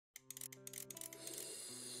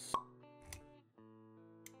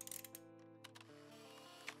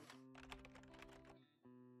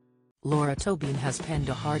Tobin has penned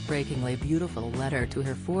a heartbreakingly beautiful letter to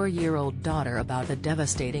her 4-year-old daughter about the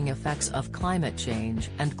devastating effects of climate change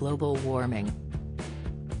and global warming.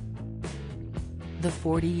 The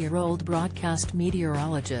 40-year-old broadcast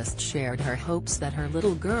meteorologist shared her hopes that her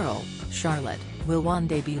little girl, Charlotte, will one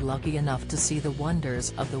day be lucky enough to see the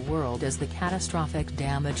wonders of the world as the catastrophic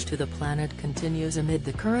damage to the planet continues amid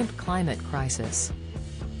the current climate crisis.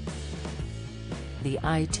 The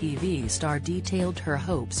ITV star detailed her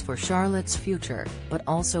hopes for Charlotte's future, but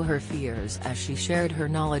also her fears as she shared her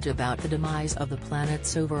knowledge about the demise of the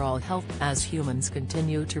planet's overall health as humans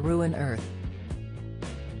continue to ruin Earth.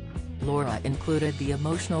 Laura included the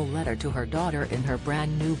emotional letter to her daughter in her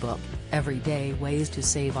brand new book, Everyday Ways to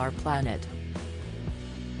Save Our Planet.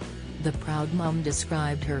 The proud mum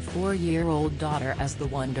described her 4-year-old daughter as the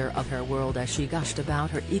wonder of her world as she gushed about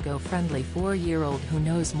her eco-friendly 4-year-old who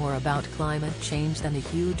knows more about climate change than a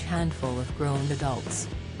huge handful of grown adults.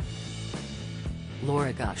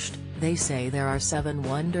 Laura gushed, "They say there are 7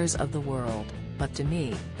 wonders of the world, but to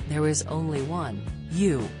me, there is only one,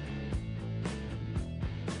 you.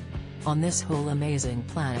 On this whole amazing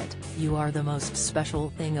planet, you are the most special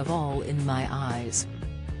thing of all in my eyes."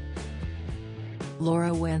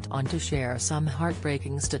 Laura went on to share some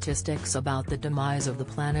heartbreaking statistics about the demise of the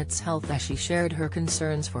planet's health as she shared her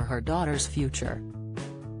concerns for her daughter's future.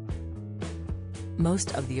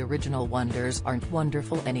 "Most of the original wonders aren't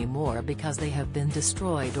wonderful anymore because they have been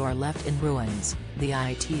destroyed or left in ruins," the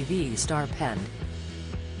ITV star penned.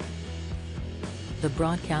 The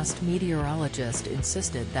broadcast meteorologist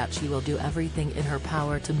insisted that she will do everything in her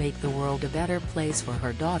power to make the world a better place for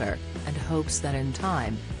her daughter, and hopes that in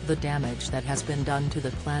time, the damage that has been done to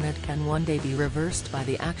the planet can one day be reversed by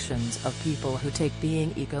the actions of people who take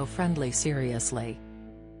being eco-friendly seriously.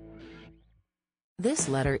 "This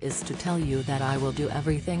letter is to tell you that I will do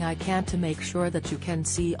everything I can to make sure that you can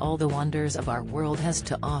see all the wonders of our world has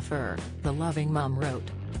to offer," the loving mum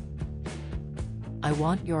wrote. "I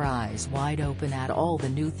want your eyes wide open at all the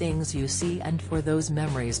new things you see and for those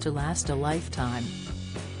memories to last a lifetime.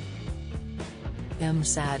 I'm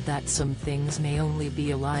sad that some things may only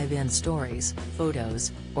be alive in stories,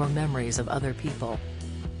 photos, or memories of other people.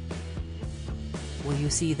 Will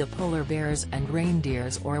you see the polar bears and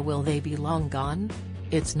reindeers or will they be long gone?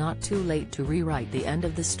 It's not too late to rewrite the end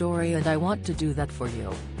of the story and I want to do that for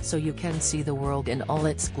you, so you can see the world in all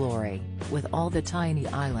its glory, with all the tiny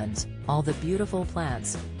islands, all the beautiful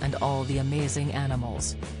plants, and all the amazing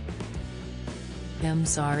animals. I'm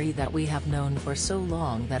sorry that we have known for so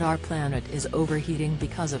long that our planet is overheating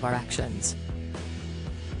because of our actions.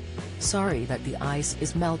 Sorry that the ice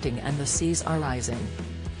is melting and the seas are rising.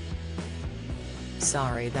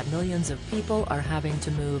 Sorry that millions of people are having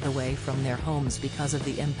to move away from their homes because of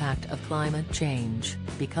the impact of climate change,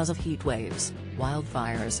 because of heat waves,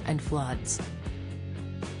 wildfires and floods.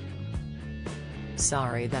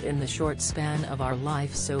 Sorry that in the short span of our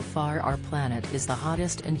life so far our planet is the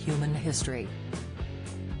hottest in human history.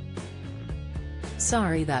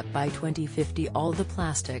 Sorry that by 2050 all the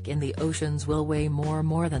plastic in the oceans will weigh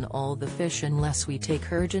more than all the fish unless we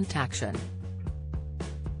take urgent action.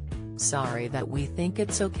 Sorry that we think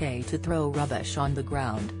it's okay to throw rubbish on the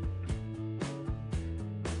ground.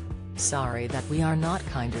 Sorry that we are not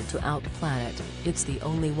kinder to our planet, it's the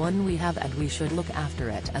only one we have and we should look after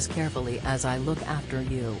it as carefully as I look after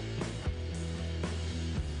you.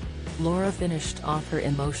 Laura finished off her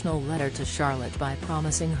emotional letter to Charlotte by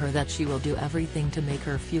promising her that she will do everything to make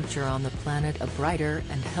her future on the planet a brighter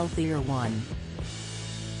and healthier one.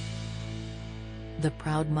 The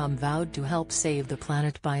proud mum vowed to help save the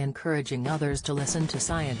planet by encouraging others to listen to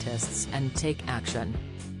scientists and take action.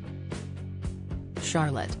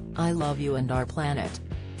 "Charlotte, I love you and our planet.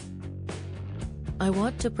 I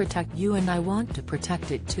want to protect you and I want to protect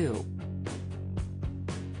it too.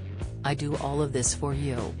 I do all of this for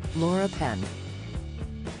you," Laura penned.